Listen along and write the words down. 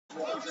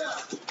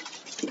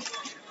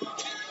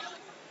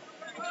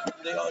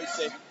They always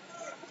say,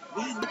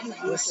 man,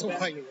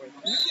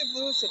 you give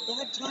Lewis a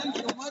bad time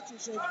so much. I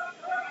said,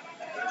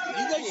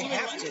 you guys even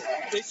have to.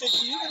 They said,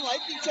 do you even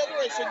like each other?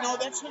 I said, no,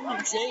 that's him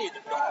and Jay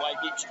that don't like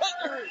each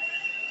other.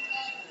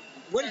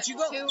 Where did you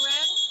go? 2 red.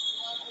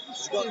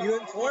 You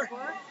went 4?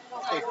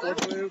 Okay, 4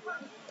 blue.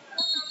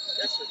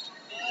 Yes, sir.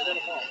 And then a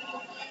ball.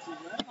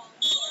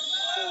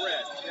 4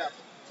 red. Yeah.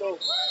 So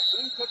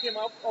Boone took him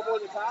up over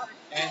the top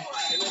and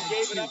then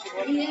gave it up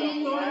and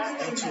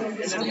let himself and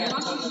then he had a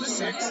total of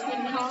 6.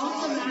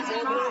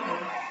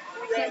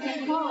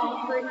 Second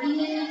call for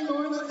Ian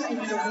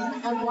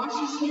Schliesman of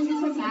Washington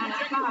to match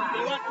 5.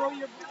 You let go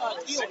your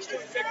 6 to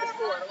 4.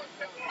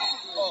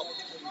 Oh.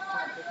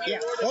 Yeah,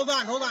 hold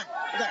on.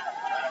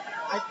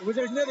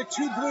 There's another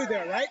 2 blue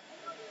there, right?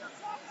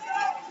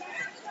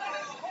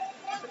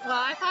 Well,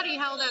 I thought he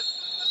held up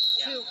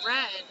 2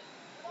 red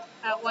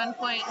at one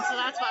point, so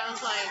that's why I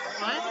was like,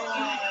 what?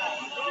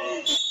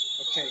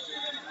 Okay.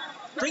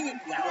 Bring it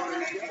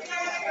down.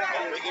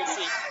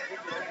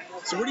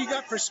 So what do you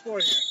got for score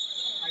here?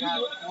 I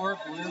got 4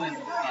 blue and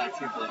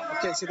 2 blue.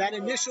 Okay, so that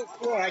initial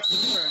 4 I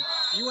confirmed.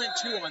 You went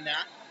 2 on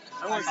that.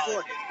 I went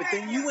 4. But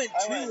then you went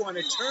 2 on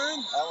a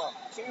turn? I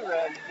went 2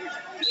 red,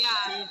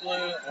 Yeah. 2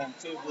 blue, and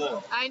 2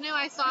 blue. I knew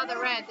I saw the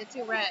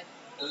 2 red.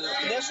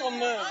 Initial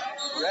move,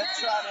 red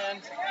shot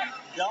in,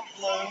 dumped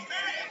blue,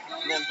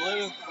 and then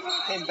blue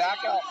came back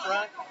out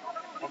front,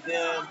 and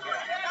then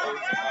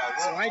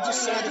so I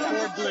just saw the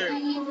 4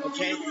 blue,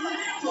 okay?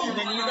 And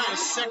then you got a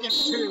second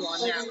 2 on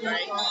that,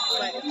 right?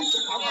 But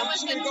I'm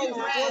just going to go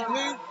with 4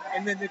 blue,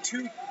 and then the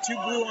 2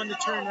 blue on the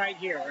turn right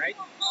here, right?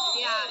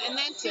 Yeah, and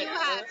then red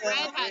had 2.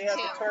 We had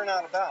to turn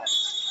out of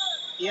bounds.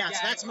 Yeah, so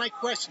that's my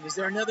question. Is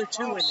there another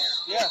 2 in there?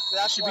 Yes,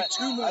 that should be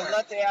 2 more. I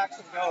let the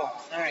action go.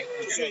 All right.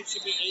 So it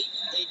should be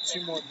 8,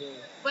 2 more blue.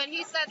 But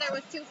he said there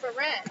was 2 for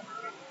red.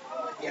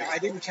 Yeah, I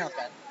didn't count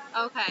that.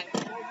 Okay.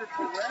 Over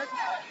to red.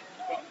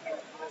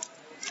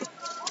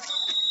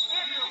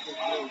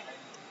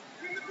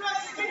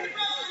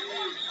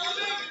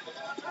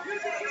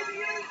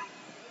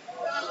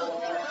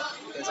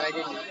 Because I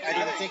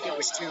didn't think it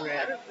was 2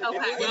 red.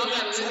 Okay.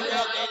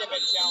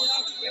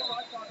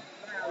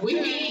 We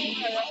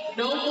need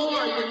no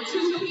more than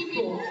 2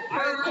 people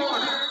per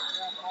corner.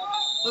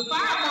 The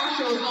fire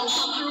marshal is going to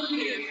come through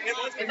here,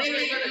 and they are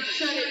going to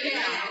shut it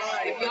down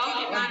if y'all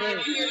do not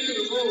adhere to the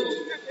rules.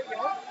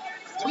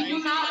 We do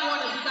not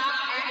want to stop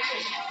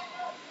action.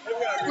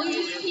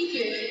 Please keep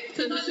it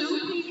to 2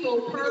 people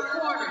per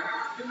corner.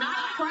 Do not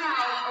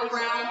crowd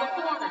around the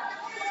corner.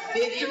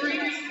 Victory,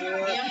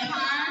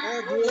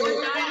 Empire, or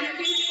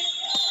Dynasty,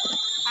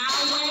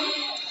 Highway.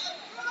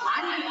 I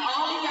need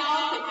all of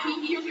y'all to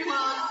keep your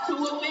fun to a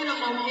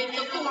minimum in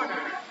the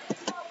corner.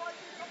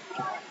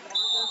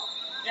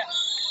 Yeah,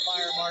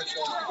 fire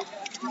marshal.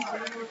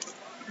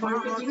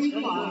 Marcus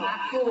Recall, not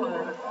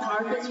 4.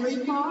 Marcus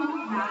Recall,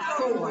 not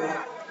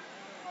 4.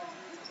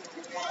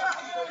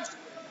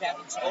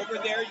 Over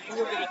there, you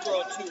were going to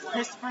throw a 2.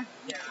 Christopher?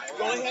 Yeah.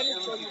 Go ahead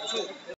and throw your 2.